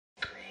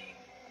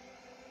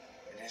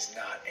is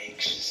not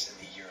anxious in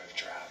the year of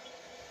drought,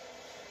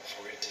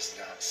 for it does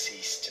not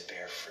cease to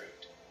bear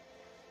fruit.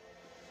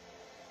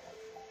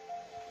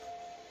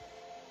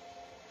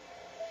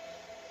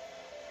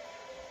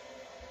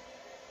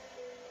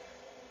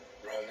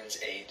 Romans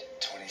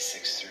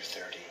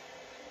 8:26-30.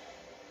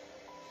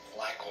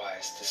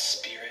 Likewise, the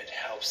Spirit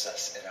helps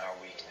us in our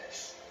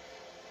weakness,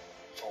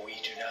 for we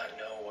do not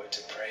know what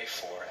to pray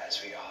for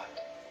as we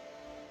ought.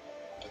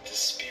 But the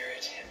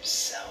Spirit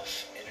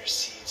Himself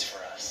intercedes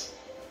for us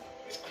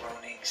with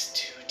groanings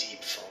too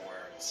deep for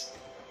words.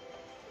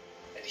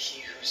 And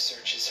He who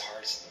searches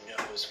hearts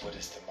knows what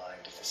is the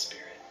mind of the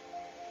Spirit,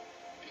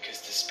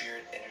 because the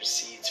Spirit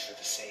intercedes for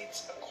the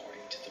saints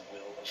according to the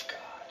will of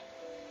God.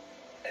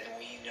 And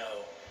we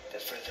know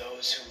that for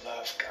those who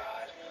love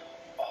God,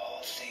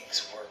 all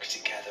things work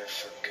together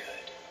for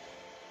good,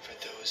 for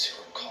those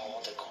who are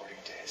called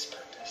according to His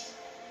purpose.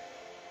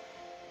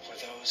 For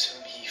those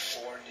whom He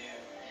foreknew,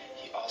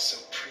 He also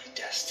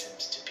predestined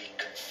to be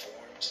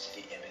conformed to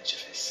the image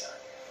of His Son,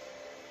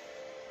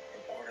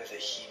 in order that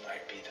He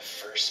might be the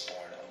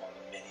firstborn among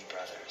many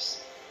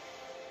brothers.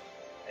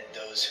 And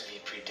those whom He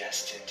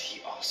predestined,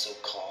 He also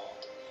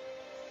called.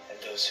 And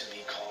those whom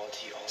He called,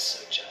 He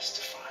also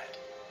justified.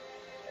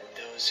 And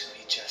those whom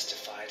He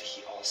justified,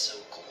 He also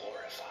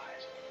glorified.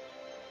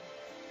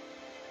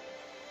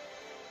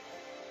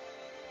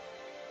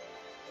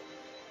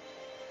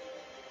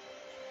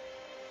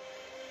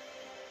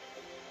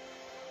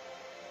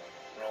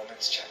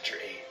 Romans chapter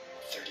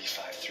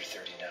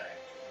 8:35-39.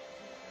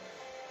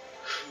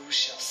 Who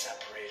shall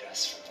separate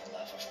us from the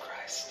love of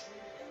Christ?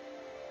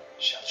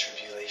 Shall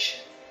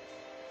tribulation,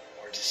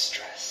 or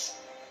distress,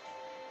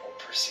 or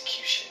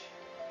persecution,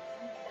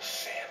 or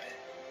famine,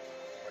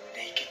 or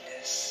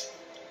nakedness,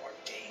 or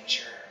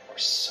danger, or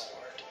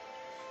sword?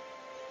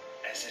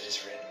 As it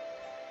is written,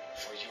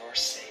 for your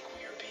sake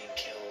we are being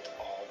killed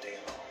all day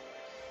long.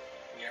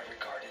 We are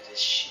regarded as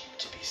sheep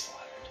to be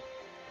slaughtered.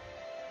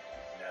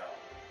 No.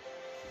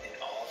 In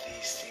all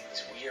these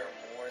things we are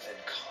more than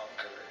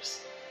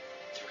conquerors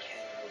through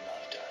Him who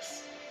loved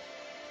us.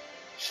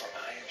 For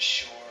I am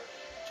sure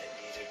that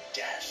neither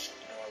death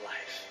nor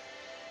life,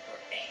 nor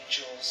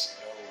angels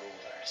nor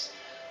rulers,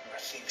 nor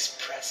things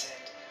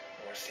present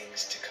nor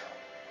things to come,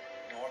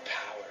 nor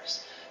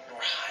powers, nor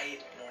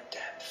height nor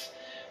depth,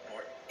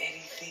 nor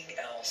anything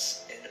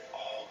else in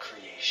all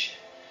creation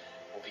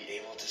will be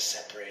able to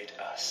separate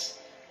us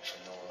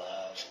from the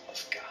love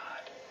of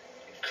God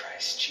in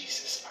Christ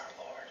Jesus our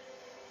Lord.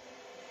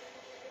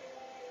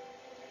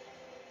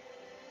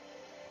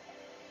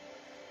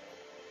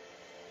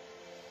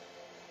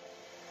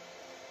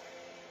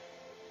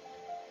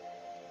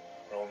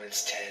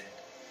 Romans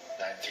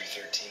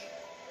 10:9-13.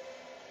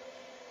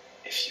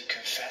 If you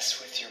confess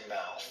with your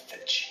mouth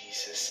that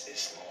Jesus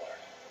is Lord,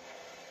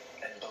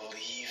 and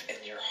believe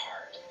in your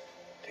heart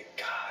that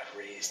God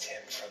raised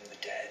Him from the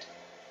dead,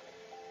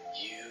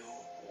 you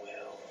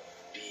will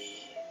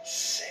be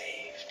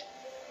saved.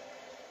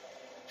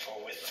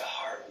 For with the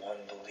heart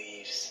one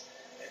believes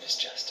and is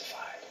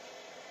justified,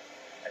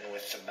 and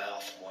with the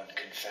mouth one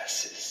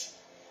confesses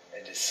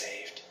and is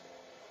saved.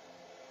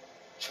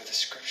 For the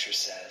Scripture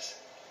says,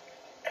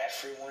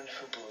 everyone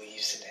who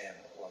believes in Him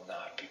will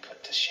not be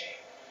put to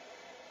shame.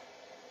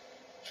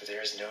 For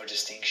there is no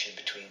distinction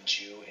between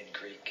Jew and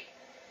Greek,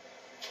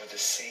 for the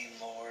same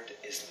Lord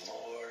is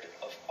Lord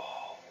of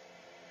all,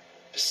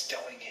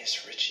 bestowing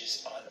His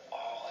riches on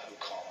all who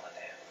call on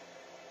Him.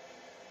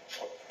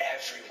 For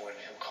everyone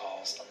who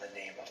calls on the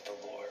name of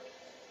the Lord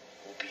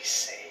will be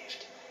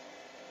saved.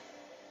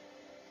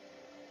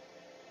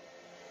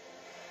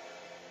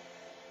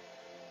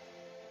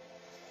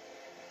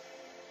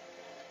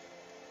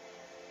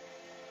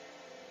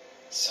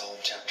 Psalm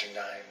chapter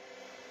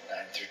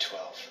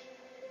 9:9-12.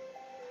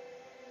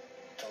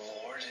 The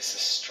Lord is a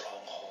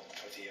stronghold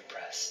for the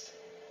oppressed,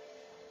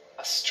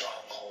 a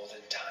stronghold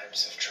in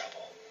times of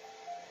trouble.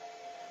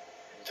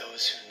 And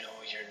those who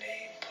know your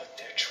name put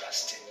their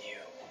trust in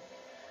you.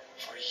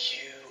 For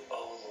you,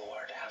 O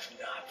Lord, have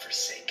not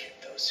forsaken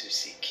those who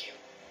seek you.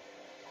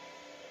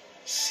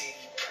 Sing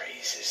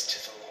praises to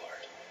the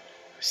Lord,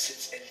 who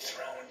sits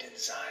enthroned in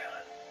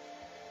Zion.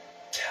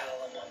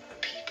 Tell among the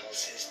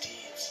peoples His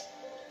deeds.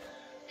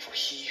 For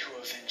He who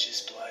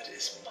avenges blood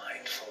is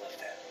mindful of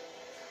them.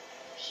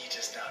 He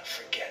does not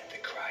forget the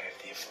cry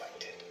of the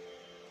afflicted.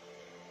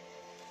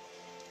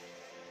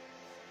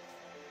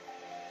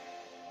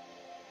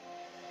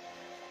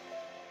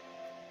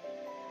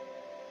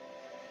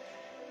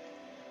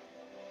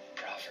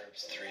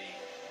 Proverbs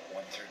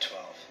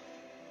 3:1-12.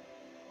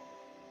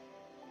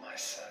 My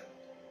son,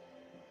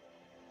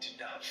 do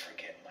not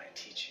forget my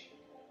teaching,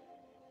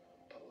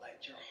 but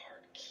let your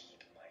heart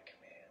keep my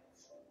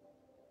commands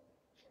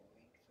for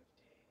length of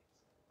days.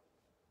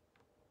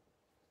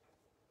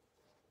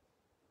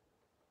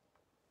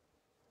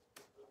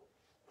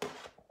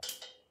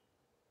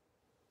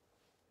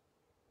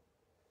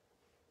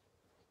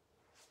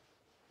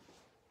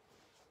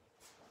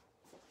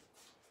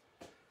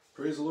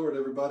 Praise the Lord,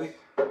 everybody.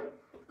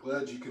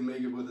 Glad you can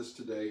make it with us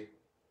today,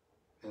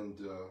 and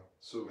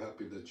so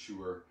happy that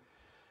you are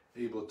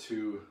able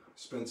to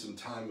spend some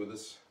time with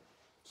us.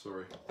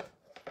 Sorry.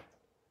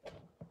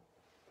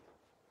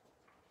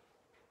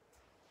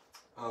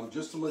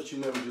 Just to let you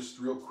know, just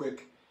real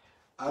quick,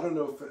 I don't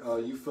know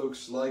if you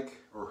folks like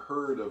or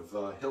heard of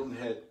Hilton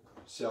Head,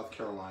 South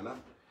Carolina,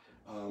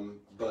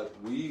 but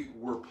we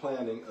were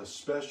planning a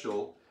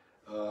special,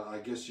 I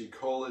guess you'd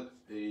call it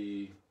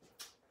a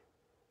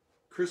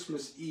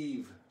Christmas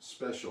Eve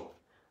special.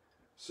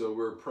 So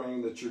we're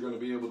praying that you're going to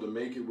be able to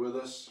make it with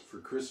us for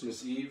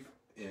Christmas Eve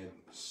in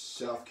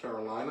South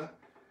Carolina.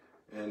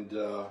 And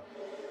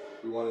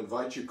we want to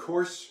invite you. Of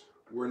course,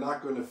 we're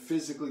not going to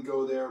physically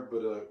go there, but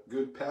a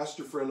good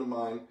pastor friend of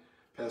mine,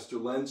 Pastor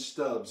Len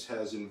Stubbs,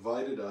 has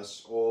invited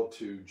us all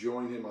to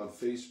join him on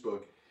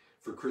Facebook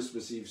for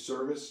Christmas Eve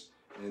service.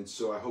 And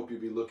so I hope you'll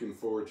be looking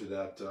forward to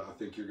that. I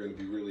think you're going to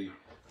be really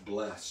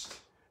blessed.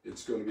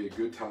 It's going to be a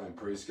good time.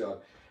 Praise God.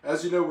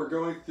 As you know, we're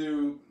going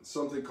through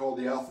something called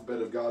the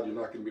Alphabet of God. You're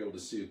not going to be able to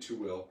see it too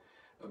well.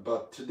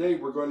 But today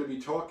we're going to be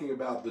talking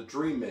about the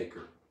Dream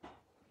Maker.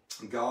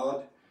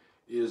 God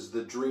is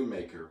the Dream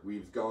Maker.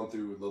 We've gone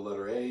through the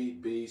letter A,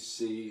 B,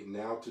 C.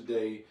 Now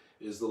today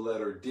is the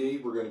letter D.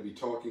 We're going to be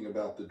talking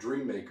about the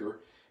Dream Maker.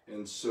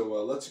 And so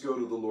let's go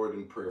to the Lord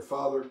in prayer.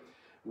 Father,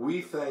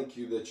 we thank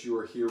you that you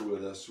are here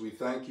with us. We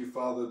thank you,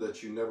 Father,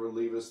 that you never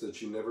leave us,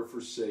 that you never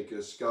forsake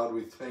us. God,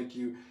 we thank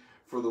you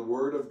for the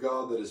word of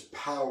God that is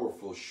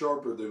powerful,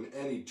 sharper than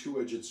any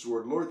two-edged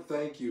sword. Lord,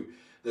 thank you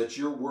that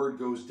your word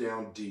goes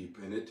down deep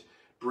and it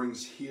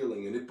brings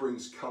healing and it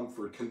brings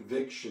comfort,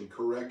 conviction,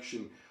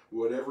 correction,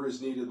 whatever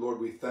is needed. Lord,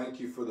 we thank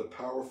you for the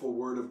powerful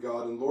word of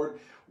God. And Lord,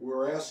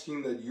 we're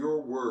asking that your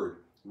word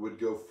would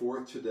go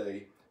forth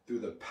today through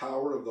the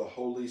power of the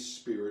Holy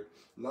Spirit,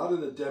 not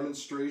in a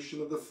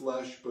demonstration of the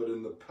flesh, but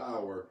in the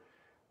power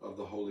of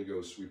the Holy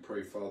Ghost. We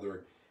pray,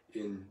 Father,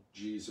 in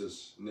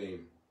Jesus'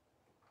 name.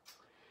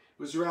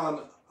 It was around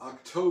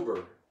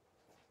October,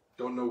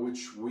 don't know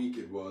which week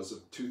it was,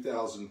 of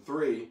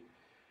 2003,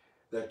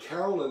 that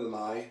Carolyn and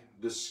I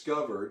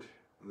discovered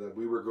that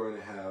we were going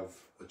to have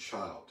a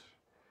child.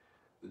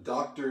 The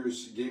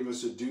doctors gave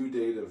us a due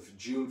date of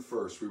June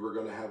 1st. We were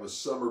going to have a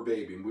summer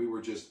baby, and we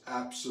were just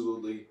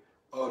absolutely,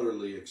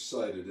 utterly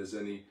excited, as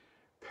any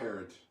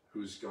parent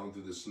who's gone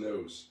through this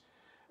knows.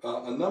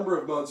 A number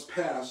of months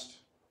passed,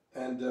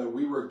 and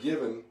we were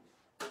given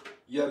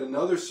yet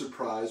another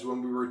surprise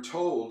when we were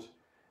told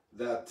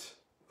that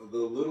the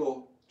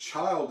little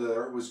child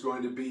there was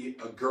going to be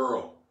a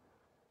girl.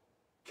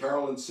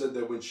 Carolyn said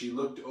that when she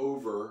looked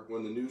over,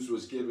 when the news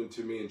was given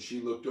to me and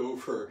she looked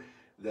over,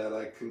 that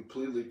I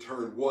completely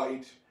turned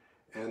white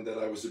and that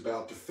I was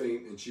about to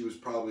faint, and she was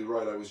probably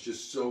right. I was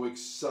just so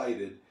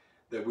excited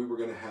that we were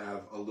going to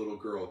have a little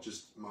girl.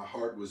 Just my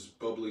heart was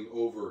bubbling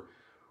over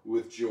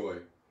with joy.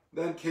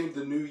 Then came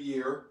the new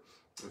year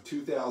of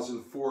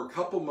 2004. A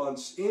couple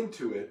months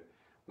into it,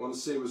 I want to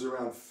say it was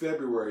around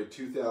February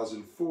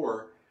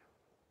 2004,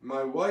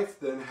 my wife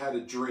then had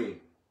a dream.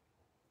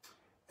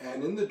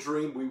 And in the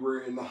dream, we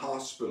were in the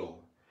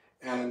hospital,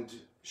 and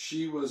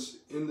she was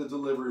in the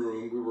delivery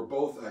room. We were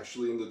both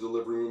actually in the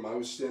delivery room. I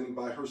was standing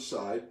by her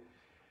side,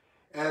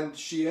 and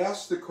she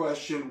asked the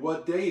question,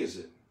 "What day is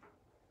it?"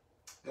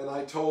 And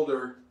I told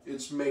her,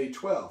 "It's May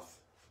 12th.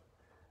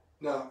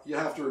 Now, you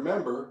have to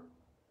remember,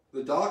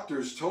 the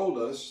doctors told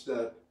us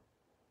that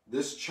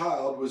this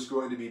child was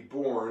going to be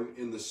born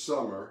in the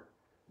summer,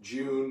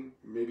 June,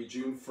 maybe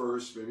June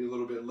 1st, maybe a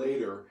little bit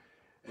later.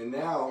 And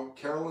now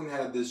Carolyn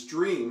had this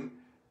dream,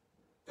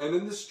 and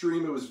in this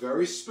dream it was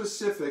very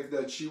specific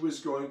that she was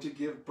going to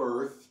give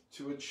birth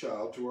to a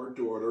child, to our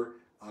daughter,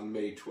 on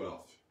May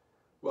 12th.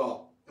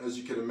 Well, as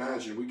you can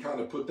imagine, we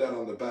kind of put that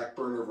on the back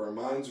burner of our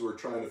minds. We're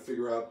trying to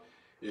figure out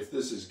if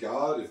this is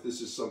God, if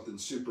this is something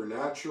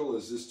supernatural,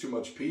 is this too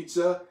much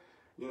pizza?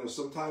 You know,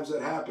 sometimes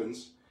that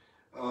happens.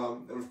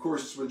 And of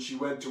course, when she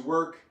went to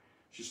work,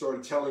 she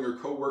started telling her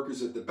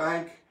co-workers at the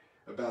bank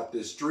about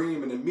this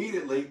dream, and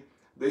immediately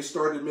they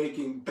started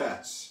making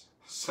bets.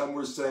 Some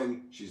were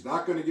saying she's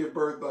not going to give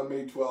birth on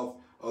May 12th.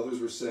 Others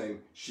were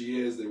saying she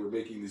is. They were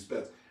making these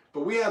bets.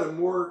 But we had a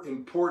more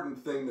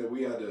important thing that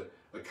we had to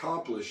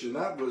accomplish, and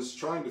that was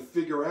trying to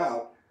figure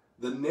out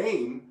the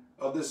name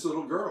of this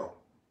little girl.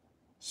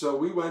 So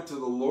we went to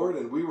the Lord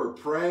and we were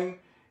praying.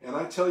 And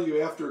I tell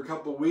you, after a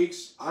couple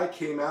weeks, I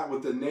came out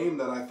with a name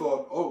that I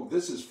thought, oh,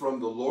 this is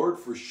from the Lord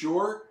for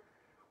sure.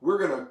 We're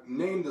going to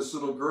name this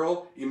little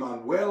girl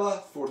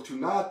Emanuela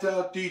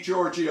Fortunata Di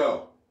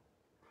Giorgio.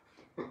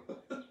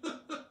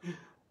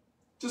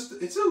 Just,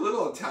 it's a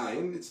little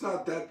Italian. It's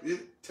not that,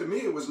 to me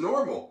it was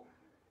normal.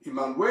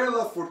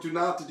 Emanuela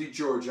Fortunata Di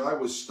Giorgio. I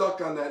was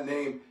stuck on that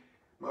name.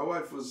 My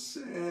wife was,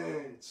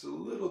 it's a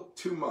little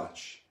too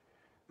much.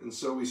 And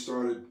so we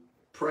started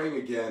praying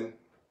again,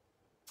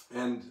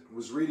 and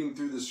was reading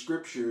through the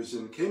scriptures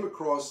and came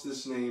across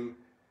this name,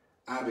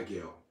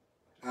 Abigail.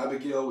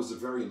 Abigail was a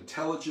very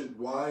intelligent,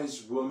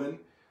 wise woman,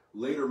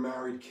 later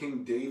married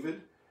King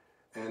David.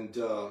 And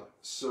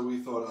so we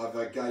thought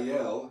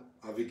Abigail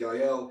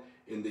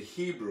in the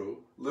Hebrew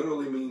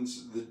literally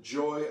means the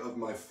joy of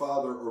my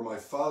father, or my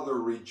father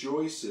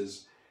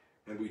rejoices.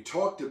 And we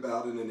talked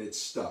about it and it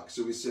stuck.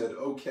 So we said,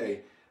 okay,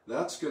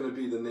 that's going to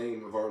be the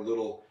name of our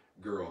little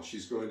girl.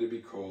 She's going to be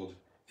called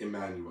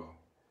Emmanuel.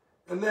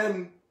 And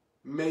then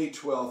May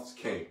 12th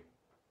came.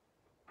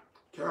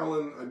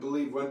 Carolyn, I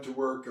believe, went to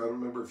work. I don't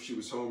remember if she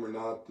was home or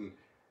not. And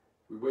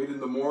we waited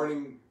in the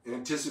morning,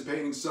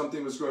 anticipating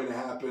something was going to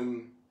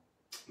happen.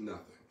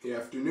 Nothing. The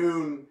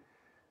afternoon,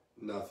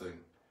 nothing.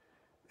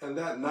 And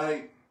that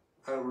night,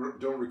 I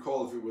don't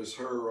recall if it was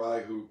her or I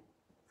who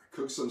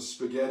cooked some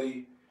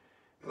spaghetti.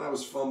 And I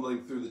was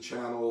fumbling through the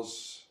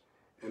channels,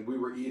 and we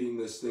were eating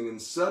this thing. And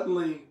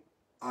suddenly,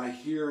 I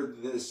hear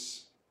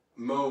this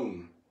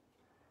moan.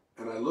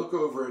 And I look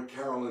over at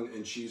Carolyn,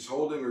 and she's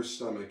holding her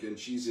stomach, and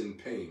she's in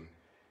pain.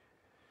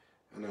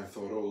 And I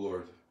thought, oh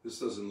Lord, this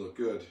doesn't look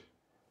good.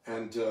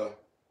 And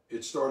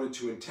it started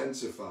to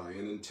intensify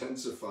and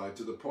intensify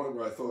to the point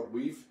where I thought,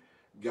 we've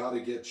got to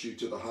get you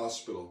to the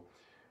hospital.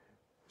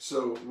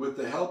 So with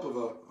the help of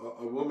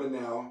a woman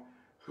now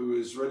who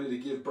is ready to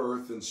give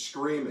birth and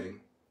screaming,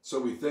 so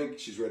we think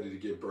she's ready to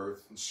give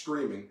birth and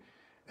screaming,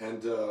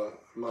 and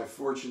my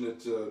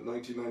fortunate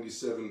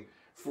 1997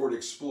 Ford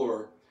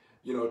Explorer,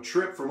 you know,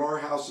 trip from our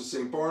house to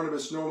St.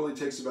 Barnabas normally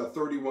takes about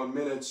 31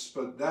 minutes,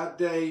 but that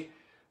day,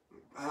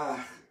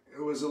 it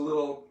was a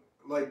little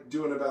like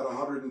doing about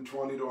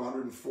 120 to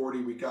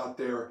 140. We got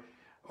there.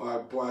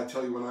 Boy, I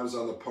tell you, when I was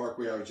on the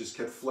parkway, I just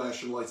kept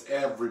flashing lights.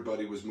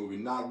 Everybody was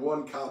moving. Not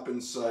one cop in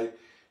sight.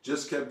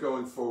 Just kept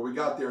going forward. We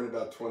got there in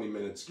about 20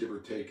 minutes, give or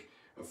take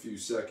a few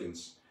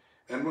seconds.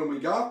 And when we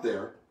got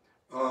there,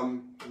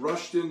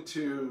 rushed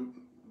into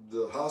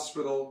the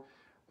hospital.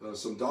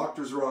 Some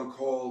doctors were on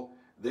call.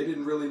 They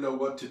didn't really know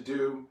what to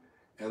do.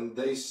 And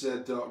they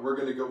said, we're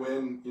going to go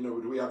in, you know,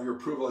 do we have your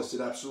approval? I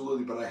said,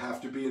 absolutely, but I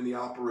have to be in the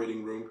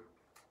operating room.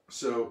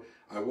 So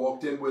I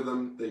walked in with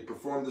them. They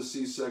performed the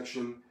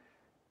C-section.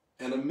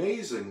 And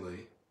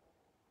amazingly,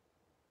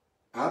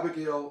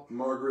 Abigail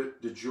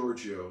Margaret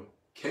DeGiorgio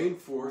came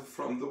forth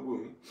from the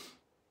womb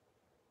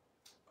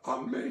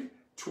on May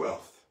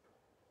 12th,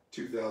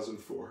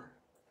 2004,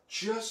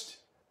 just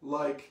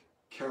like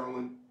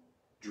Carolyn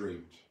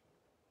dreamed.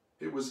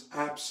 It was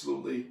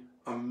absolutely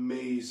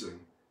amazing.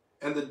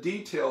 And the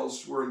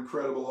details were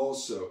incredible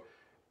also.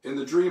 In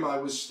the dream, I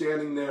was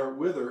standing there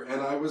with her,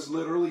 and I was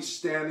literally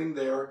standing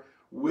there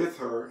with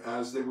her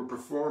as they were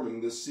performing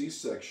this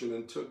C-section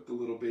and took the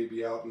little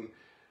baby out. And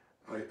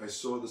I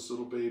saw this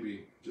little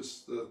baby,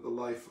 just the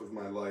life of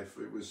my life.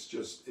 It was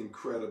just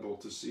incredible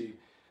to see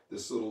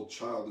this little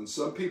child. And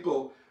some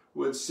people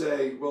would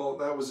say, well,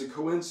 that was a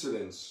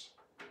coincidence.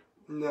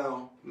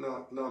 No,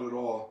 not at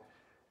all.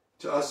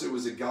 To us, it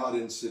was a God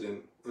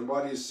incident. And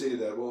why do you say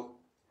that? Well,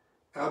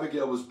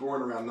 Abigail was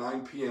born around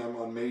 9 p.m.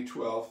 on May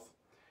 12th,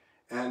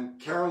 and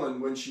Carolyn,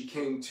 when she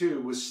came to,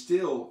 was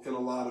still in a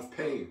lot of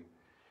pain,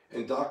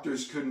 and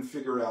doctors couldn't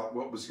figure out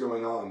what was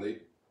going on. They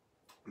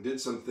did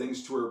some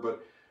things to her,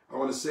 but I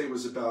want to say it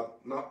was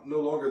about no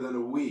longer than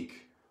a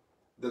week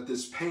that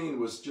this pain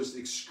was just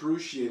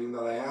excruciating,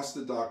 that I asked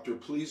the doctor,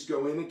 please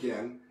go in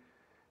again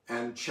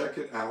and check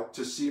it out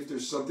to see if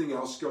there's something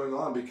else going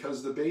on,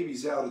 because the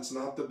baby's out, it's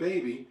not the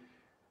baby.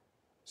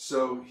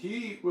 So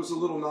he was a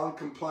little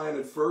non-compliant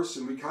at first,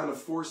 and we kind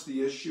of forced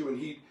the issue, and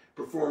he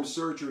performed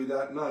surgery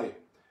that night.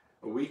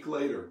 A week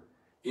later,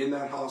 in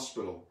that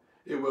hospital,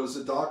 it was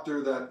a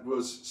doctor that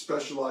was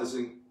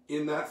specializing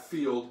in that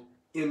field,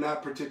 in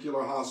that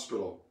particular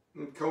hospital.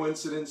 And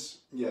coincidence?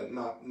 Yeah,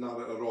 not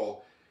at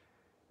all.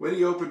 When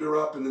he opened her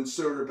up and then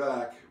sewed her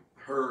back,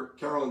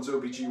 Carolyn's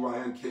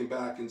OBGYN came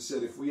back and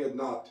said, if we had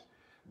not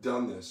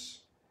done this,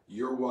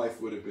 your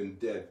wife would have been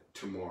dead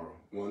tomorrow,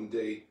 one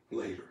day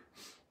later.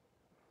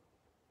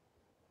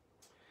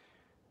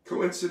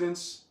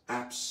 Coincidence?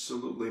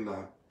 Absolutely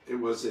not. It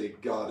was a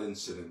God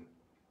incident.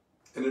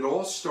 And it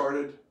all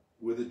started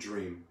with a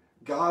dream.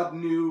 God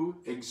knew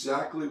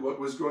exactly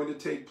what was going to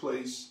take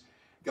place.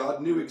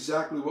 God knew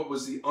exactly what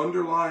was the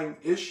underlying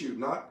issue,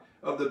 not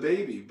of the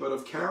baby, but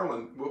of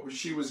Carolyn, what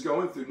she was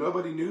going through.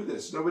 Nobody knew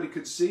this. Nobody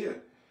could see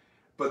it.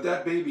 But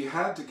that baby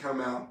had to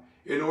come out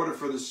in order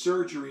for the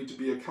surgery to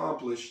be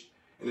accomplished,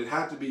 and it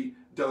had to be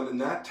done in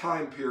that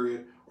time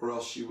period, or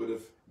else she would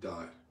have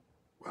died.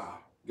 Wow.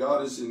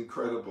 God is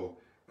incredible.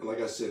 And like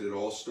I said, it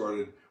all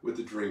started with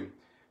the dream.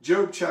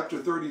 Job chapter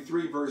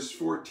 33, verse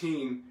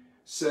 14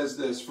 says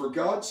this, for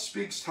God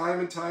speaks time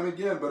and time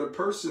again, but a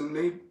person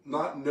may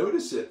not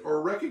notice it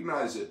or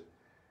recognize it.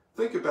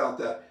 Think about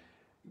that.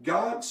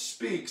 God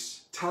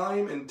speaks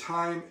time and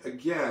time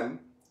again,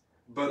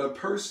 but a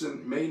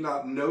person may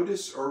not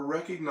notice or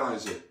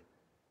recognize it.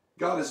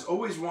 God is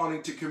always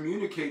wanting to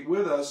communicate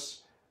with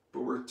us,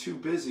 but we're too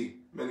busy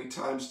many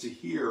times to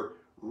hear,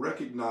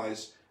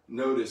 recognize,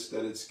 notice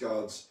that it's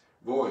God's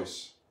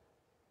voice.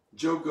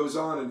 Job goes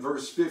on in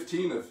verse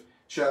 15 of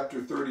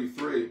chapter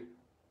 33.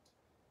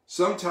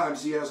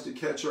 Sometimes he has to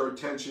catch our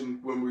attention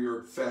when we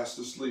are fast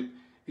asleep.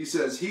 He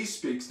says he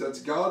speaks,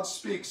 that's God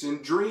speaks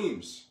in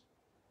dreams,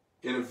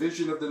 in a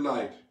vision of the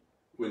night,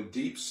 when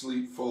deep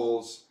sleep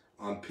falls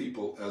on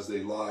people as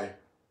they lie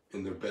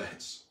in their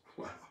beds.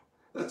 Wow,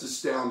 that's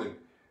astounding.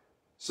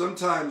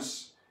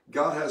 Sometimes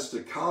God has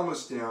to calm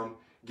us down,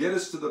 get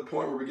us to the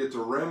point where we get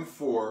to REM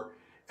 4,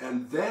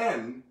 and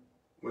then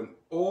when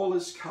all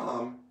is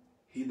calm,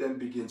 he then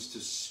begins to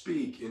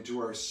speak into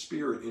our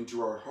spirit,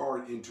 into our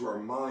heart, into our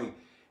mind,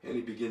 and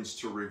he begins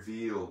to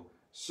reveal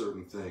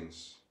certain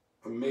things.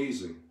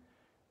 Amazing.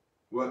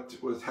 What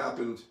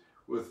happened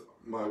with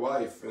my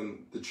wife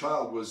and the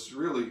child was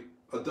really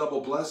a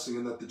double blessing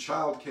in that the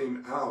child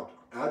came out.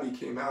 Abby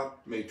came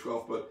out May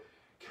 12th, but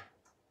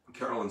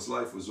Carolyn's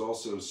life was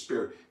also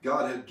spared.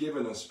 God had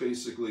given us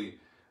basically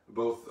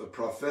both a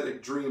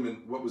prophetic dream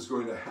and what was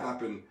going to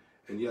happen,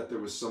 and yet there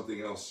was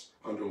something else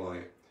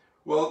underlying it.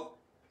 Well,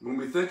 when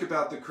we think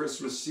about the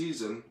Christmas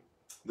season,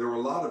 there were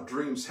a lot of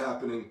dreams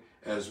happening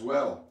as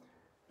well.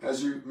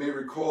 As you may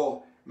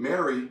recall,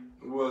 Mary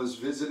was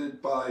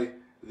visited by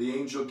the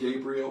angel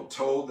Gabriel,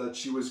 told that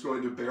she was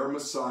going to bear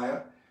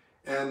Messiah,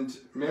 and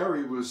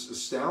Mary was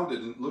astounded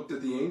and looked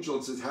at the angel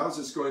and said, "How's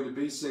this going to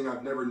be, seeing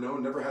I've never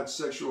known, never had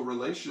sexual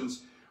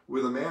relations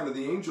with a man?" And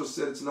the angel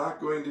said, "It's not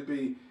going to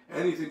be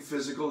anything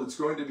physical. It's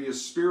going to be a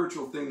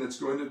spiritual thing that's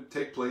going to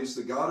take place.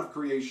 The God of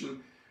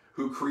creation,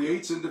 who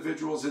creates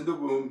individuals in the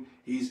womb,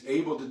 he's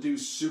able to do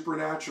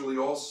supernaturally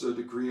also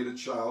to create a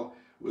child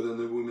within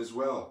the womb as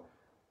well.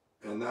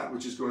 And that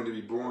which is going to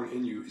be born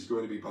in you is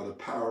going to be by the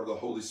power of the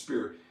Holy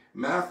Spirit."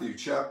 Matthew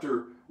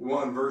chapter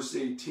 1 verse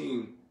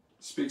 18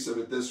 speaks of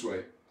it this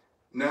way.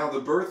 "Now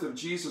the birth of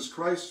Jesus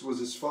Christ was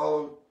as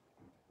follows: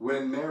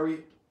 when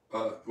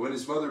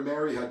his mother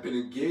Mary had been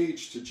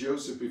engaged to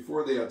Joseph,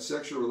 before they had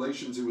sexual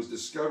relations, it was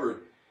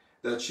discovered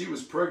that she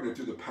was pregnant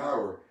through the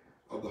power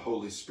of the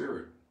Holy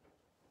Spirit."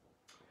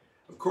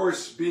 Of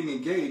course, being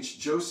engaged,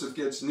 Joseph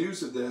gets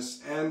news of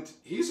this, and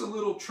he's a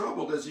little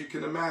troubled, as you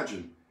can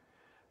imagine.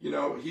 You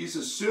know, he's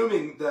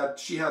assuming that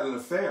she had an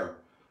affair.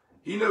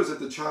 He knows that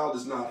the child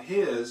is not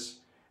his,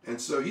 and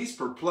so he's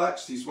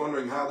perplexed. He's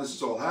wondering how this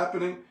is all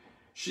happening.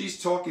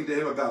 She's talking to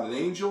him about an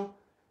angel,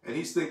 and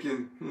he's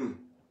thinking,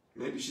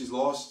 maybe she's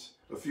lost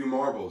a few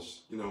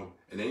marbles. You know,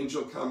 an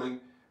angel coming,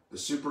 a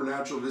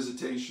supernatural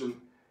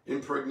visitation,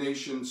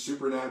 impregnation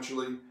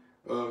supernaturally.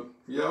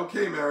 Yeah,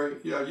 okay, Mary.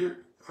 Yeah,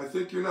 I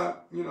think you're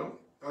not, you know,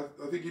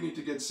 I think you need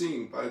to get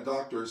seen by a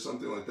doctor or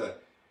something like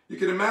that. You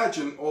can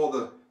imagine all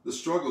the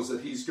struggles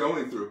that he's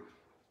going through.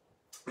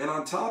 And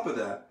on top of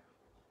that,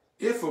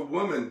 if a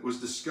woman was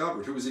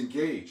discovered who was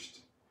engaged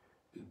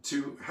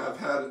to have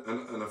had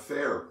an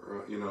affair,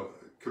 or, you know,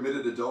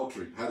 committed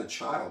adultery, had a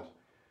child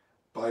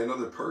by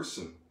another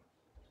person,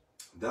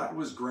 that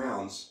was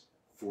grounds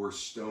for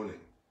stoning.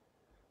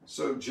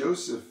 So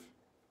Joseph,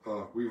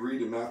 we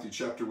read in Matthew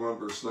chapter 1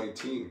 verse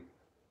 19,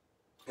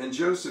 "And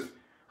Joseph,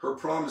 her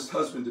promised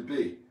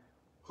husband-to-be,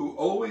 who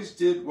always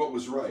did what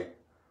was right,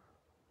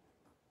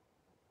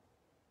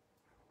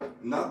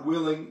 not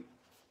willing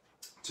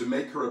to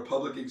make her a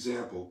public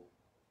example,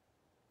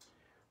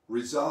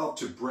 resolved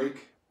to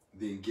break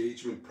the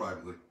engagement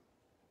privately."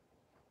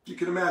 You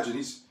can imagine,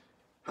 he's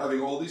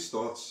having all these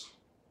thoughts.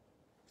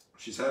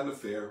 She's had an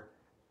affair.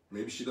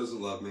 Maybe she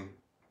doesn't love me.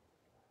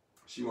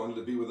 She wanted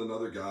to be with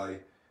another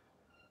guy.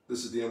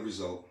 This is the end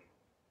result.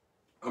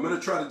 I'm going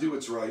to try to do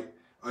what's right.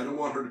 I don't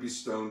want her to be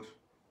stoned.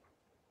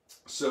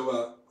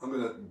 So I'm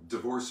going to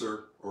divorce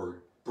her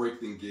or break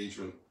the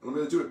engagement. And I'm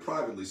going to do it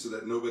privately so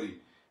that nobody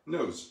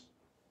knows.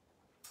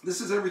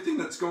 This is everything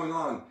that's going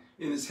on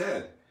in his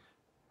head.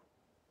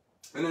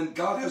 And then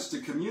God has to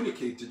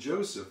communicate to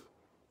Joseph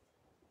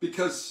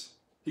because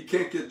he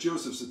can't get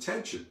Joseph's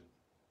attention.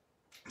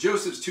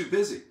 Joseph's too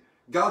busy.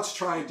 God's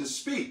trying to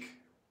speak,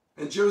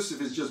 and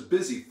Joseph is just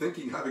busy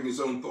thinking, having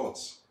his own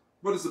thoughts.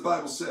 What does the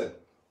Bible say?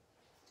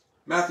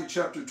 Matthew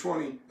chapter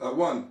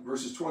 1,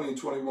 verses 20 and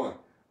 21.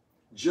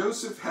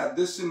 "Joseph had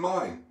this in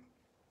mind,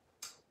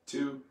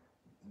 to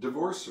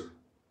divorce her,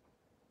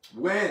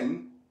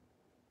 when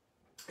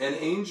an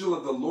angel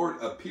of the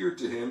Lord appeared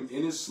to him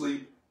in his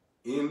sleep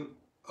in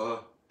a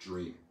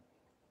dream,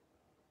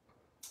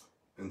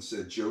 and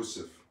said,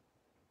 'Joseph,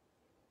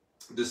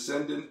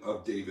 descendant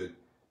of David,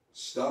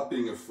 stop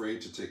being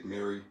afraid to take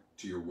Mary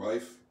to your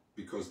wife,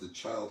 because the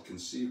child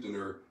conceived in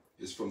her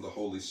is from the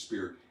Holy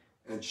Spirit,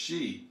 and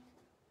she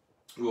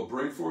will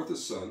bring forth a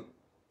son,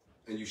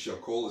 and you shall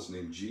call his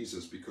name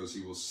Jesus, because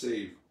he will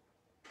save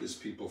his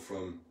people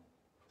from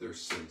their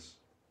sins.'"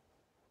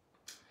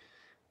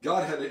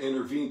 God had to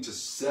intervene to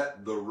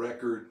set the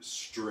record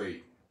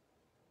straight.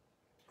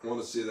 I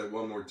want to say that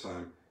one more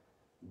time.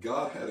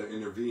 God had to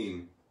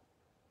intervene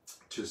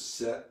to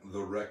set the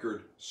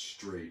record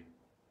straight.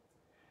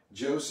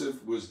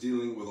 Joseph was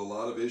dealing with a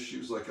lot of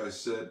issues, like I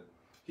said.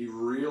 He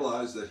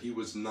realized that he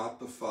was not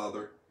the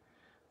father.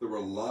 There were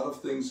a lot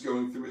of things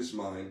going through his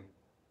mind.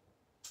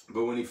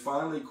 But when he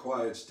finally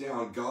quiets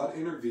down, God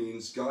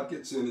intervenes. God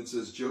gets in and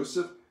says,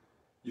 "Joseph,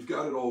 you've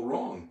got it all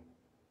wrong.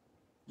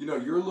 You know,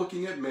 you're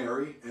looking at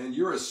Mary and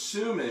you're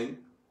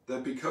assuming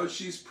that because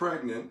she's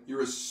pregnant,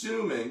 you're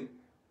assuming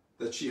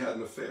that she had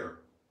an affair.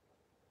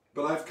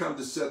 But I've come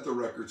to set the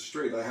record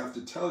straight. I have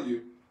to tell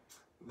you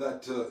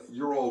that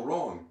you're all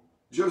wrong.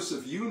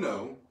 Joseph, you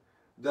know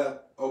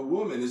that a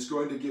woman is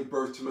going to give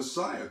birth to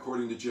Messiah,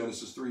 according to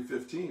Genesis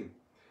 3:15.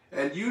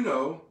 And you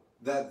know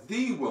that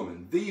the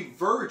woman, the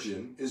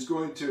virgin, is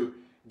going to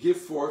give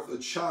forth a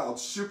child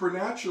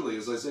supernaturally,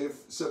 as Isaiah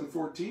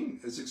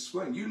 7:14 is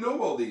explained. You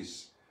know all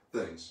these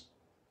things.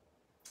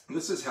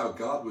 This is how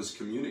God was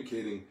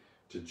communicating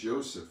to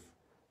Joseph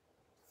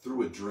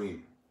through a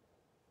dream.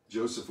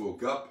 Joseph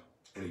woke up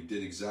and he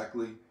did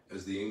exactly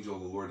as the angel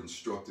of the Lord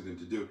instructed him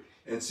to do.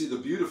 And see, the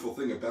beautiful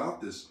thing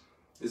about this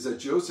is that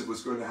Joseph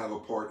was going to have a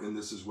part in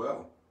this as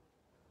well.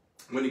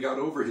 When he got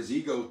over his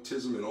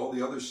egotism and all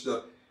the other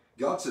stuff,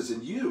 God says,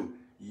 and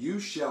you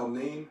shall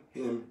name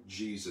him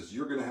Jesus.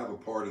 You're going to have a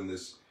part in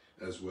this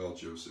as well,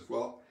 Joseph.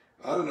 Well,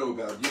 I don't know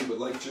about you, but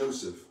like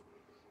Joseph,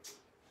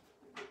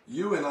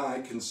 you and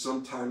I can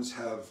sometimes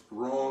have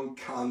wrong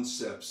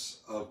concepts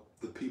of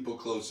the people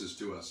closest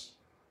to us.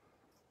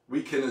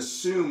 We can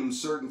assume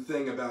certain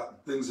things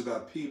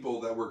about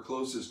people that we're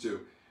closest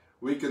to.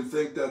 We can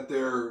think that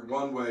they're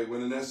one way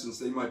when in essence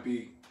they might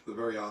be the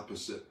very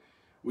opposite.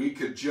 We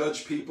could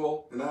judge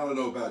people, and I don't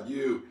know about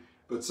you,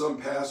 but some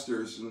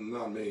pastors, and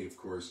not me of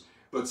course,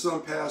 but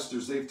some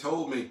pastors, they've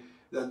told me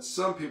that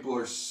some people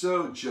are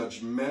so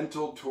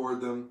judgmental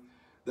toward them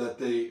that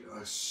they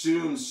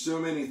assume so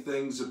many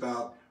things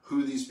about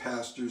who these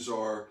pastors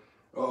are.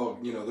 Oh,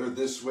 you know, they're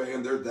this way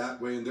and they're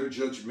that way and they're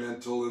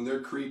judgmental and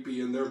they're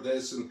creepy and they're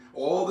this and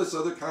all this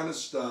other kind of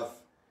stuff,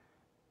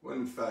 when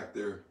in fact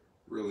they're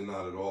really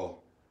not at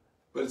all.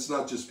 But it's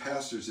not just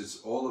pastors,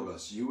 it's all of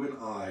us. You and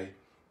I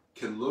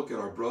can look at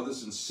our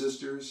brothers and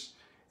sisters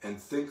and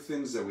think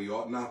things that we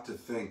ought not to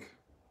think.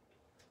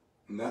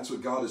 And that's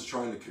what God is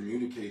trying to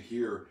communicate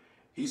here.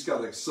 He's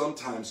got to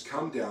sometimes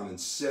come down and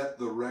set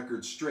the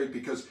record straight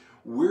because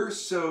we're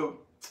so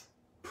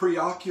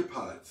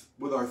preoccupied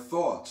with our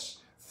thoughts,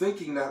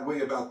 thinking that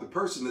way about the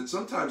person, that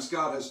sometimes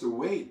God has to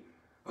wait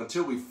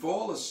until we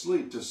fall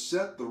asleep to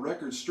set the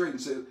record straight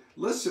and say,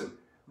 listen,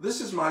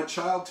 this is my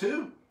child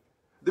too.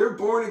 They're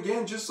born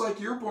again just like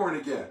you're born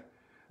again.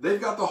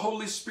 They've got the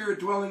Holy Spirit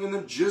dwelling in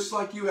them just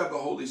like you have the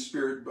Holy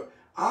Spirit. But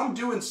I'm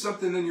doing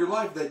something in your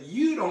life that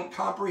you don't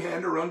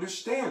comprehend or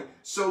understand.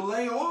 So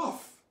lay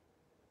off.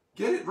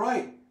 Get it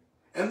right.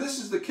 And this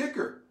is the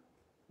kicker.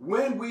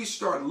 When we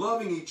start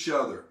loving each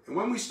other, and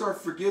when we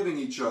start forgiving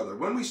each other,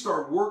 when we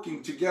start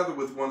working together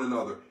with one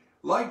another,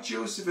 like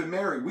Joseph and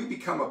Mary, we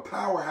become a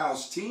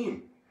powerhouse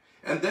team.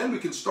 And then we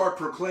can start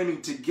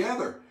proclaiming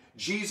together,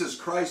 Jesus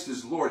Christ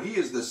is Lord. He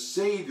is the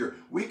Savior.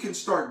 We can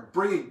start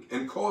bringing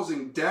and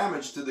causing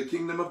damage to the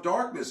kingdom of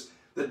darkness.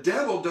 The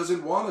devil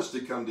doesn't want us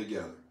to come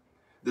together.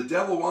 The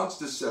devil wants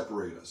to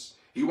separate us.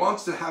 He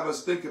wants to have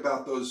us think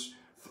about those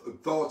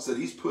thoughts that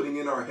he's putting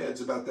in our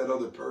heads about that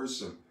other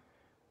person.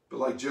 But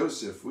like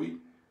Joseph, we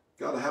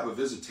got to have a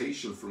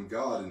visitation from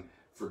God and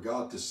for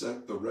God to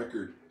set the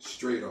record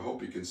straight. I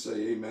hope you can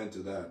say amen to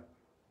that.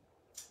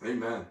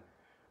 Amen.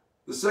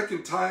 The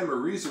second time or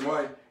reason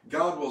why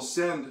God will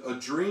send a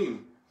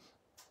dream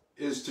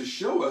is to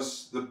show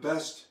us the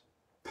best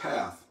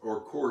path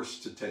or course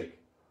to take.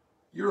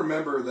 You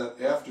remember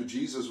that after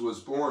Jesus was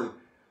born,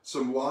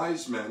 some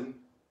wise men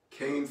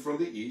came from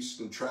the east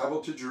and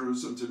traveled to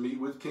Jerusalem to meet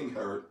with King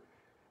Herod.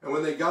 And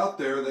when they got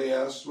there, they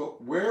asked, well,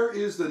 where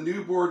is the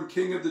newborn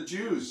King of the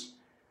Jews?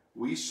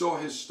 We saw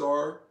his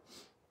star,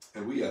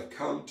 and we have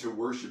come to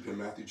worship him.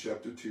 Matthew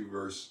chapter 2,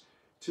 verse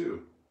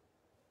 2.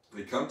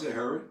 They come to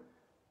Herod.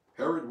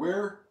 Herod,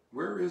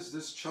 where is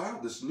this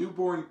child, this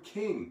newborn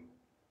king?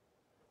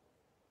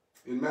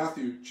 In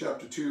Matthew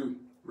chapter 2,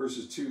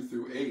 verses 2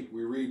 through 8,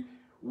 we read,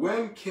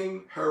 when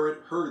King Herod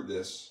heard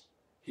this,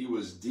 he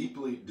was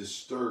deeply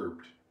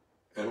disturbed,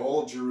 and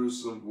all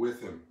Jerusalem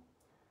with him.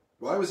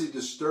 Why was he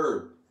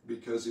disturbed?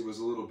 Because he was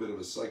a little bit of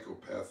a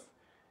psychopath.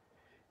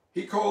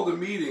 He called a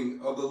meeting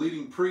of the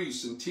leading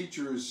priests and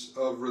teachers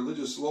of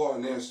religious law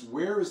and asked,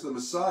 where is the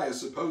Messiah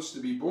supposed to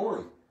be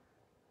born?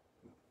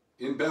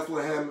 In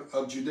Bethlehem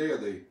of Judea,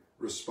 they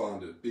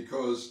responded,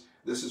 because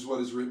this is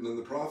what is written in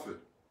the prophet.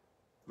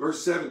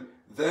 Verse 7,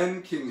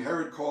 then King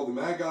Herod called the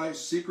Magi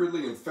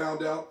secretly and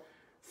found out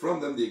from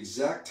them the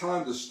exact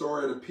time the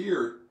star had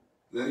appeared.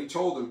 Then he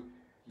told them,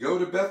 go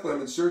to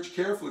Bethlehem and search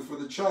carefully for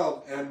the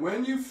child, and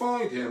when you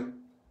find him,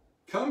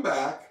 come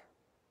back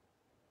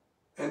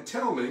and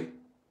tell me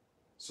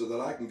so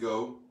that I can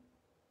go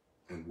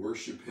and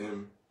worship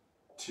him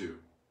too.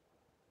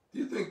 Do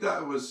you think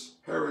that was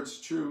Herod's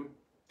true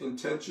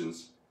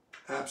intentions?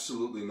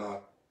 Absolutely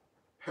not.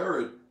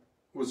 Herod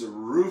was a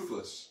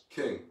ruthless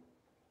king.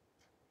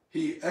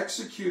 He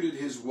executed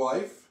his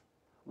wife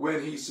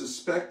when he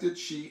suspected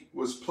she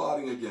was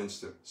plotting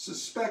against him.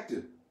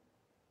 Suspected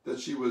that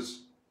she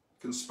was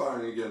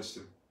conspiring against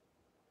him.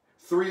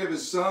 3 of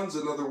his sons,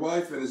 another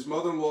wife, and his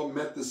mother-in-law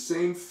met the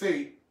same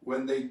fate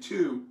when they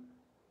too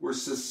were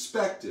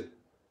suspected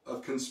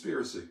of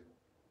conspiracy.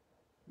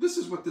 This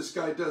is what this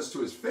guy does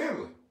to his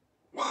family.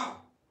 Wow.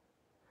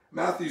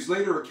 Matthew's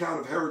later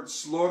account of Herod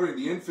slaughtering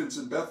the infants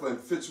in Bethlehem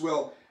fits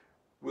well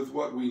with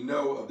what we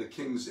know of the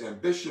king's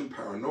ambition,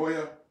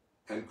 paranoia,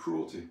 and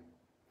cruelty.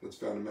 That's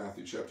found in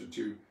Matthew chapter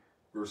 2,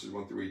 verses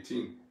 1 through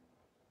 18.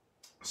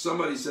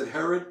 Somebody said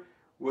Herod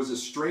was a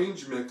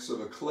strange mix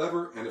of a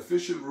clever and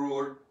efficient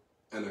ruler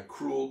and a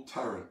cruel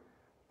tyrant.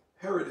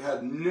 Herod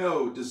had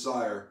no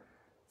desire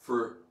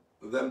for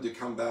them to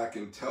come back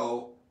and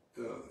tell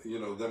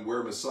them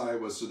where Messiah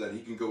was so that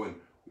he can go and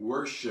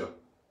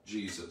worship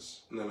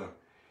Jesus. No.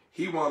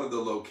 He wanted the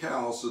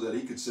locale so that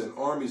he could send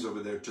armies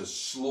over there to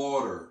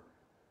slaughter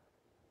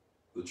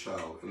the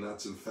child. And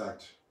that's in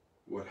fact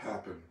what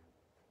happened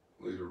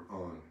later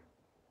on.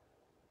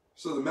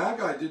 So the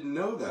Magi didn't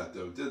know that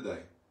though, did they?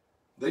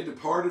 They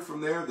departed from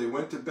there. They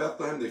went to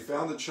Bethlehem. They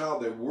found the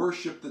child. They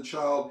worshiped the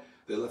child.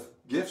 They left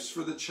gifts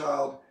for the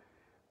child.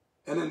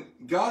 And then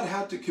God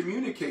had to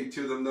communicate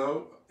to them,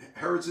 though,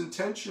 Herod's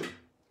intention.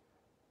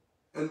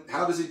 And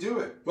how does he do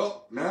it?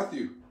 Well,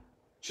 Matthew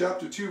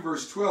chapter 2,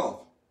 verse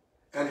 12.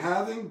 And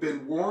having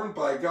been warned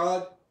by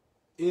God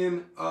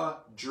in a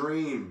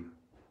dream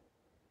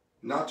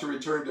not to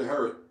return to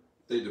Herod,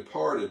 they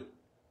departed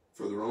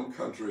for their own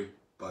country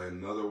by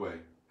another way.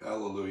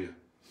 Hallelujah.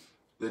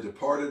 They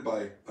departed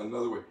by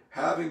another way.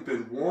 Having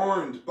been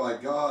warned by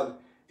God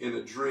in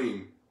a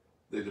dream,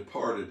 they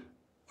departed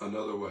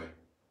another way.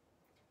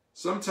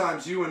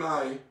 Sometimes you and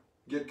I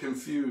get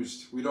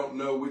confused. We don't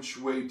know which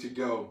way to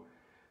go.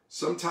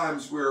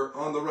 Sometimes we're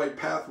on the right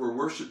path. We're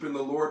worshiping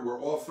the Lord.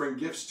 We're offering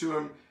gifts to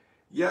him.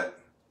 Yet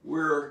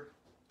we're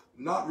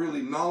not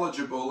really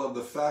knowledgeable of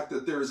the fact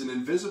that there is an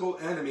invisible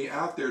enemy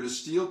out there to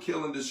steal,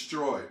 kill, and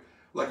destroy.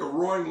 Like a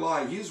roaring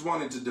lion, he's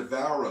wanting to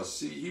devour us.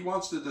 See, he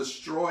wants to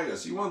destroy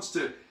us. He wants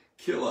to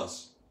kill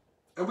us.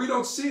 And we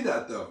don't see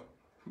that though.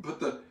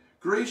 But the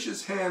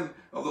gracious hand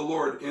of the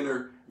Lord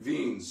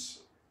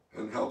intervenes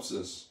and helps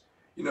us.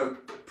 You know,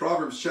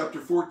 Proverbs chapter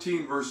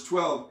 14, verse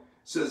 12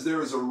 says,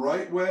 there is a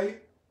right way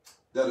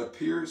that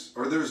appears,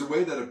 or there's a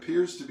way that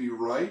appears to be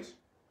right,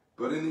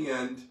 but in the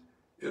end,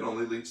 it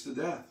only leads to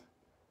death.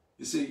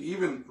 You see,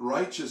 even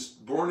righteous,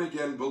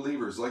 born-again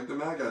believers like the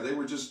Magi, they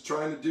were just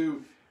trying to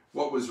do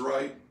what was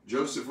right.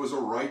 Joseph was a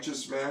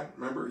righteous man.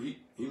 Remember, he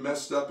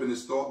messed up in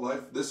his thought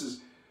life.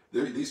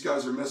 These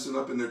guys are messing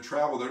up in their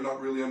travel. They're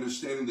not really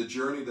understanding the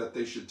journey that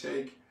they should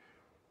take.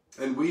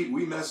 And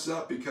we mess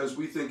up because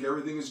we think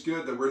everything is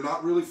good, that we're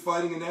not really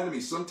fighting an enemy.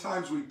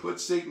 Sometimes we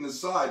put Satan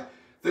aside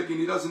thinking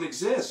he doesn't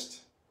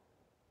exist.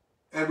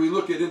 And we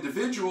look at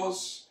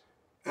individuals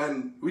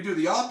and we do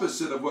the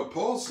opposite of what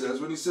Paul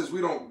says when he says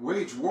we don't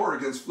wage war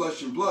against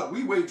flesh and blood.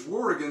 We wage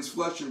war against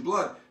flesh and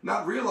blood,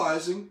 not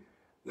realizing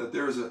that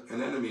there is an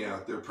enemy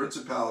out there,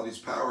 principalities,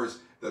 powers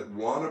that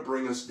want to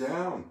bring us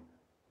down.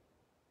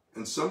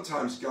 And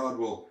sometimes God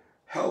will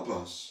help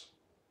us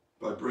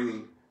by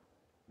bringing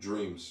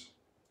dreams.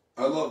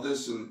 I love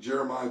this in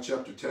Jeremiah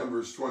chapter 10,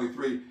 verse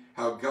 23,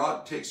 how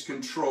God takes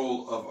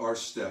control of our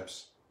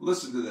steps.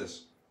 Listen to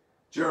this.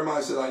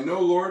 Jeremiah said, I know,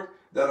 Lord,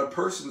 that a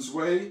person's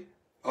way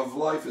of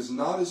life is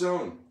not his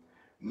own.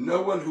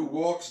 No one who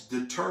walks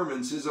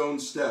determines his own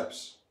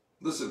steps.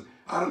 Listen,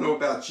 I don't know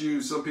about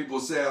you. Some people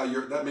say, oh,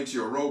 that makes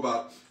you a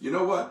robot. You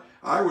know what?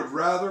 I would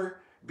rather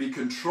be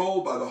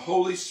controlled by the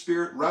Holy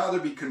Spirit, rather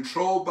be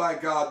controlled by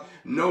God,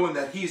 knowing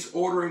that he's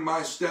ordering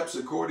my steps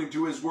according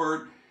to his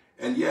word.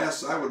 And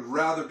yes, I would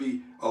rather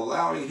be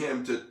allowing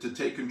him to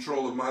take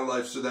control of my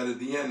life so that at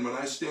the end, when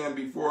I stand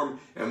before him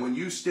and when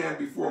you stand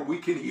before him, we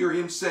can hear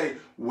him say,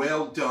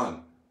 well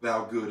done,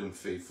 thou good and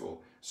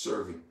faithful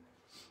servant.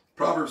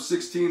 Proverbs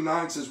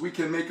 16:9 says, we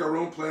can make our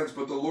own plans,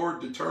 but the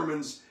Lord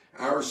determines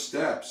our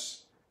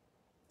steps.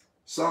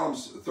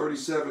 Psalms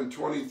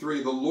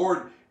 37:23, the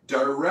Lord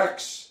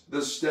directs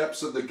the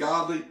steps of the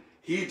godly.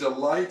 He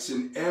delights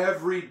in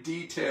every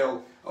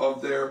detail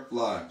of their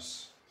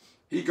lives.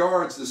 He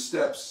guards the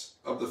steps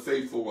of the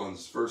faithful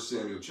ones. 1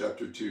 Samuel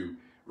chapter 2,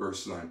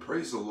 verse 9.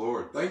 Praise the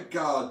Lord. Thank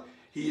God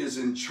he is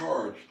in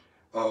charge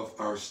of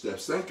our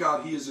steps. Thank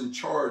God he is in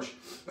charge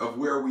of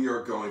where we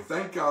are going.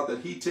 Thank God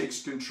that he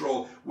takes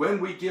control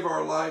when we give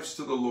our lives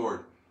to the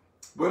Lord.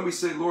 When we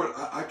say, Lord,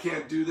 I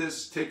can't do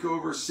this, take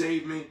over,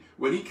 save me.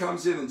 When he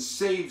comes in and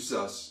saves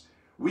us,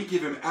 we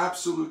give him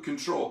absolute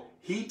control.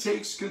 He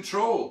takes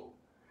control.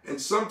 And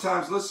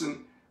sometimes,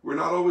 listen, we're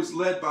not always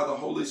led by the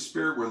Holy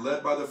Spirit. We're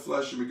led by the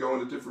flesh and we go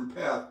on a different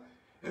path.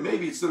 And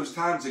maybe it's those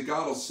times that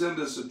God will send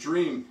us a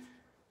dream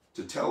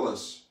to tell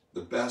us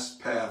the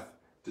best path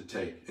to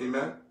take.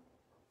 Amen?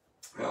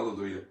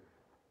 Hallelujah.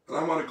 And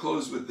I want to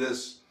close with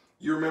this.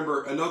 You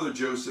remember another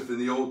Joseph in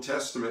the Old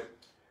Testament.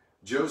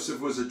 Joseph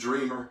was a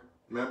dreamer.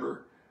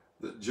 Remember?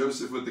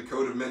 Joseph with the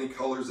coat of many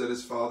colors that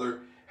his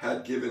father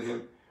had given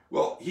him.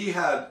 Well, he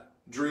had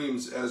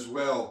dreams as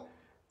well.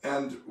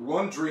 And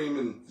one dream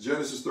in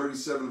Genesis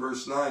 37,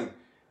 verse 9,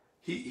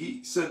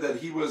 he said that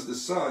he was the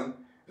sun,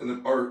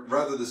 or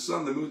rather the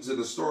sun, the moon, and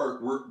the star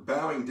were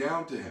bowing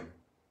down to him.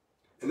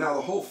 And now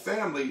the whole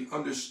family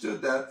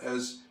understood that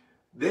as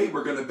they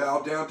were going to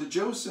bow down to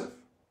Joseph.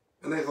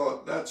 And they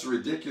thought, that's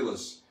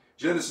ridiculous.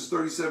 Genesis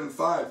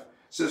 37:5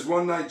 says,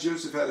 one night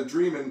Joseph had a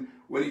dream, and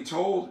when he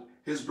told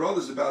his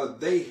brothers about it,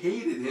 they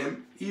hated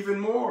him even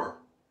more.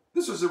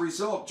 This was the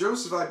result.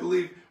 Joseph, I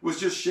believe, was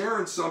just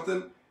sharing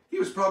something. He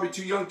was probably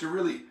too young to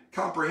really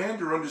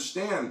comprehend or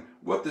understand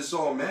what this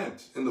all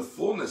meant in the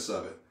fullness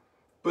of it.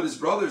 But his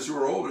brothers who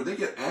are older, they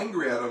get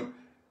angry at him.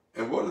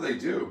 And what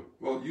do?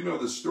 Well, you know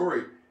the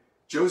story.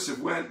 Joseph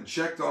went and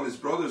checked on his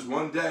brothers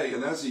one day,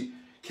 and as he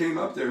came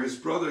up there, his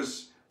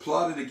brothers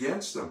plotted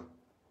against him.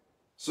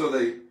 So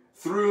they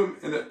threw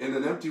him in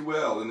an empty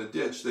well, in a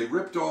ditch. They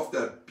ripped off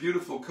that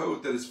beautiful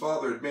coat that his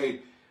father had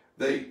made.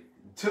 They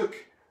took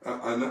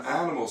an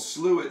animal,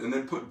 slew it, and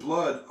then put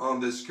blood on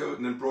this coat,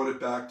 and then brought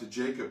it back to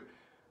Jacob,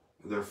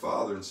 their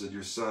father, and said,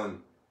 your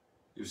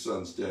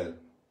son's dead.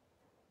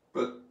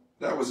 But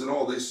that wasn't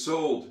all. They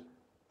sold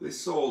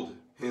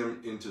him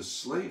into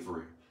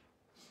slavery.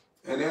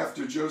 And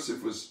after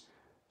Joseph was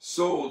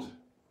sold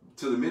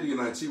to the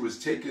Midianites, he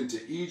was taken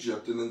to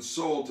Egypt and then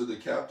sold to the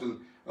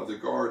captain of the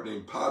guard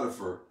named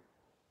Potiphar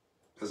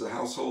as a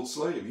household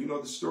slave. You know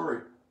the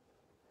story.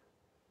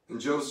 And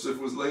Joseph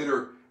was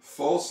later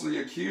falsely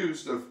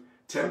accused of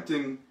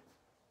attempting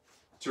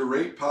to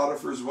rape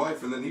Potiphar's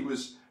wife, and then he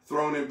was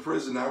thrown in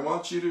prison. I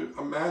want you to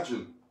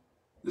imagine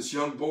this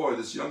young boy,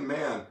 this young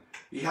man.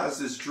 He has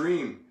this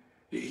dream.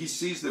 He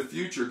sees the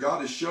future.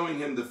 God is showing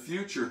him the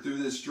future through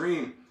this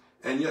dream,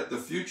 and yet the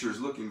future is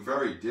looking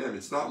very dim.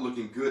 It's not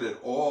looking good at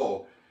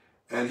all,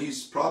 and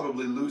he's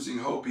probably losing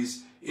hope.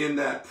 He's in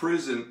that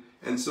prison,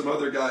 and some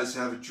other guys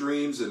have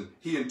dreams, and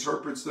he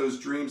interprets those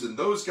dreams, and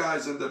those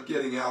guys end up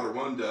getting out, or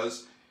one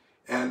does,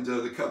 and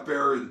the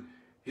cupbearer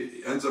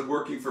he ends up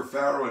working for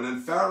Pharaoh, and then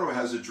Pharaoh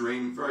has a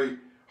dream, very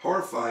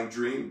horrifying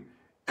dream,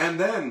 and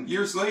then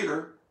years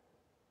later,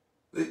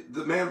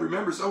 the man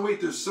remembers, oh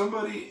wait, there's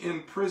somebody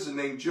in prison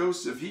named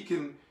Joseph. He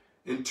can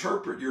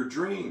interpret your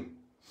dream.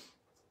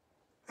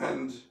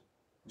 And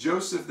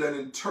Joseph then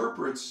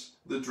interprets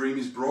the dream.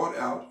 He's brought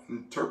out,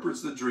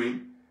 interprets the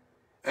dream.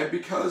 And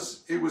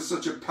because it was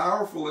such a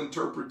powerful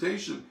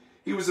interpretation,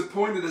 he was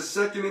appointed as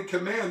second in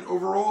command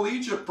over all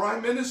Egypt,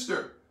 prime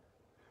minister.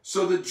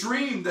 So the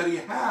dream that he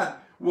had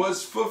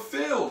was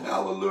fulfilled.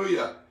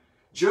 Hallelujah.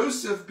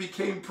 Joseph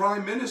became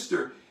prime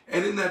minister.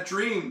 And in that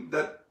dream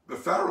that the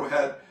Pharaoh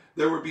had,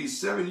 there would be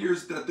 7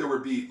 years that there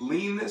would be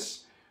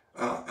plenty,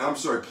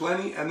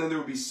 and then there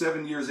would be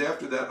 7 years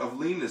after that of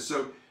leanness.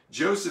 So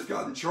Joseph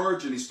got in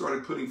charge, and he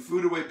started putting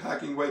food away,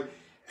 packing away,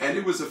 and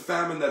it was a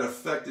famine that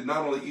affected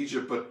not only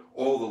Egypt, but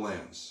all the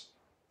lands,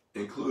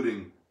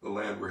 including the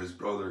land where his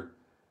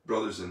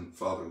brothers and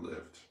father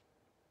lived.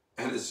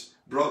 And his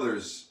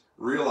brothers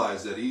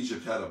realized that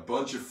Egypt had a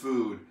bunch of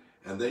food,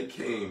 and they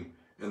came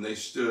and they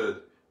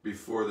stood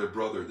before their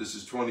brother. This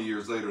is 20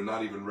 years later,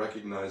 not even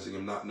recognizing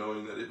him, not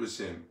knowing that it was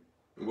him.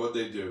 And what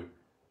they do,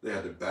 they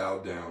had to bow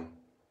down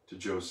to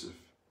Joseph.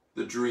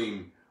 The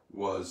dream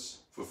was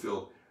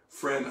fulfilled.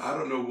 Friend, I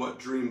don't know what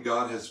dream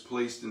God has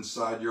placed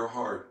inside your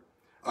heart.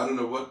 I don't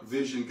know what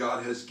vision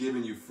God has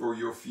given you for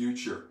your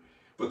future.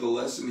 But the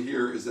lesson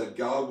here is that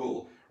God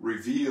will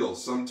reveal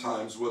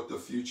sometimes what the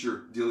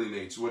future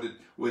delineates, what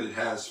it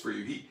has for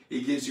you.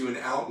 He gives you an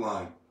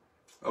outline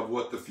of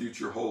what the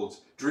future holds.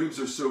 Dreams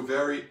are so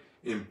very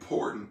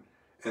important,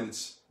 and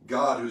it's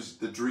God who's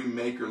the dream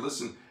maker.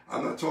 Listen,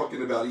 I'm not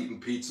talking about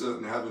eating pizza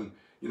and having,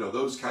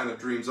 those kind of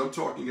dreams. I'm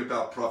talking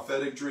about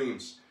prophetic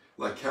dreams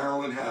like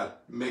Carolyn had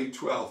May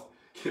 12th,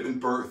 giving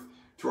birth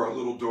to our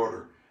little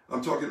daughter.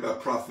 I'm talking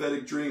about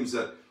prophetic dreams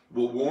that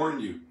will warn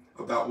you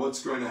about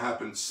what's going to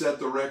happen, set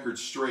the record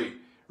straight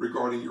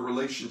regarding your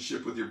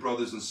relationship with your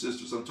brothers and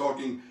sisters. I'm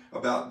talking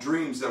about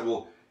dreams that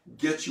will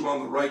get you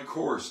on the right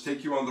course,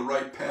 take you on the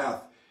right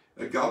path.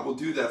 God will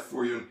do that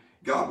for you. And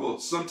God will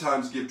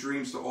sometimes give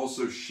dreams to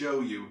also show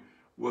you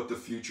what the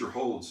future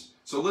holds.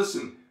 So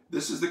listen,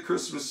 this is the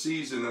Christmas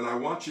season, and I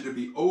want you to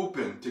be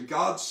open to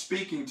God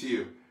speaking to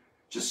you.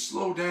 Just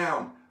slow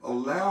down.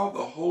 Allow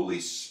the Holy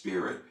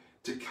Spirit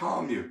to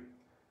calm you.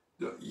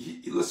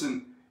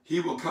 Listen, He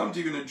will come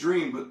to you in a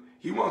dream, but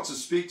He wants to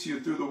speak to you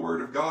through the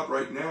Word of God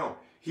right now.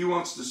 He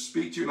wants to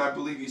speak to you, and I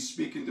believe He's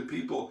speaking to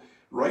people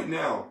right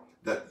now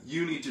that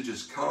you need to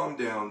just calm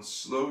down,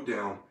 slow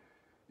down.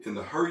 In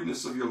the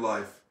hurriedness of your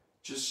life,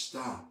 just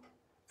stop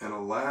and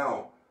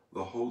allow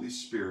the Holy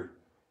Spirit.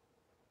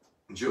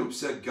 Job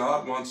said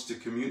God wants to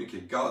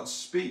communicate. God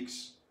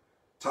speaks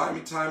time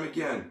and time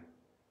again,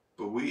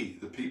 but we,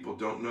 the people,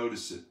 don't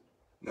notice it.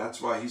 And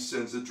that's why He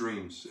sends the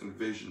dreams and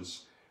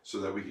visions so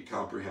that we can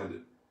comprehend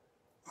it.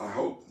 I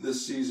hope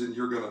this season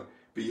you're going to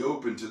be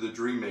open to the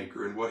dream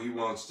maker and what He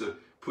wants to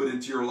put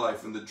into your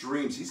life and the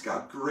dreams. He's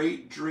got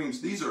great dreams.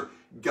 These are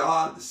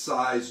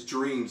God-sized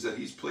dreams that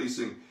He's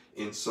placing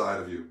inside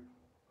of you.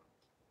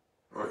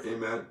 All right,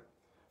 amen.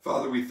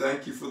 Father, we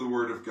thank You for the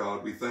Word of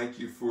God. We thank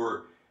You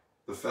for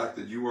the fact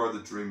that You are the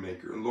dream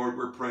maker. And Lord,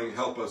 we're praying,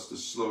 help us to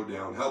slow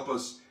down. Help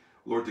us,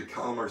 Lord, to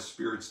calm our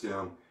spirits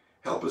down.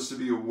 Help us to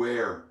be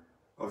aware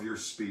of Your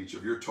speech,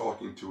 of Your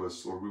talking to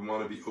us, Lord. We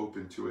want to be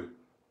open to it.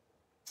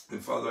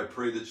 And Father, I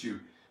pray that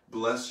You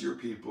bless Your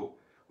people.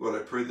 Lord,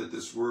 I pray that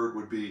this word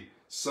would be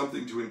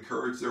something to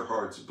encourage their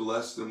hearts.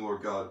 Bless them,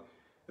 Lord God,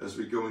 as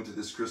we go into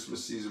this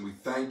Christmas season. We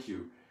thank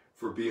You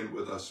for being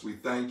with us. We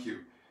thank You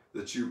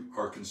that You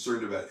are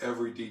concerned about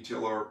every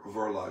detail of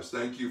our lives.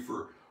 Thank You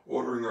for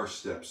ordering our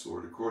steps,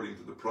 Lord, according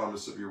to the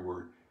promise of Your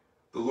word.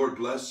 The Lord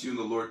bless you and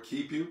the Lord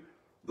keep you.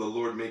 The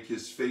Lord make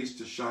His face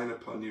to shine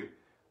upon you.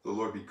 The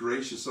Lord be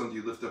gracious unto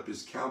you, lift up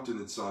His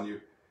countenance on you,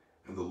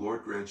 and the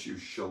Lord grants you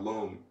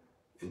shalom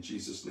in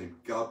Jesus' name.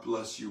 God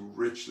bless you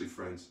richly,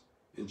 friends,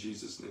 in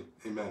Jesus' name.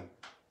 Amen.